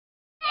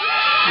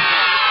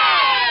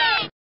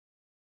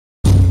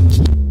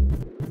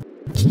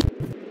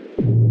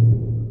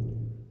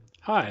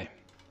Hi,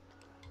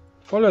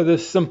 follow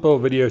this simple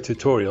video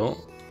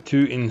tutorial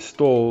to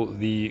install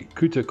the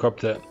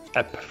Cuta-Copter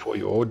app for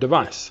your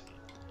device.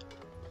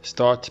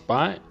 Start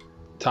by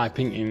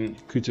typing in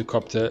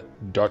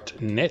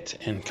Cuta-Copter.net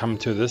and come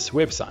to this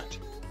website.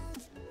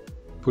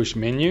 Push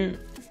menu,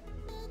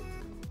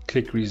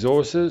 click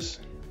resources,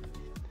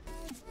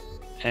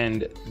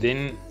 and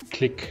then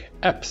click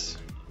apps.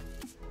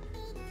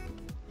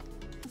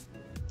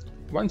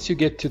 Once you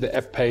get to the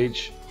app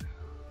page,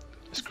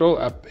 scroll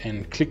up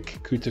and click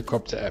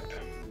Cuta-Copter app.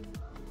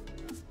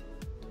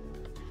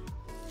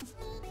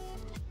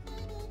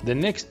 The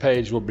next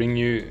page will bring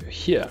you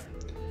here.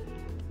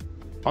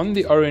 On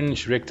the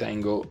orange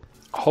rectangle,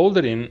 hold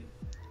it in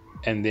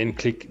and then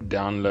click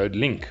download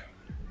link.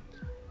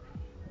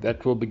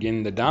 That will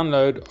begin the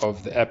download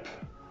of the app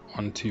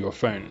onto your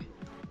phone.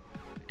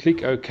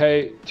 Click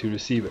OK to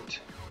receive it.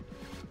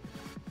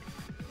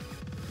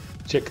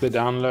 Check the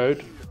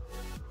download.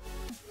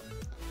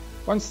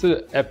 Once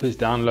the app is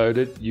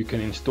downloaded, you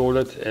can install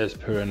it as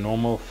per a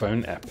normal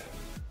phone app.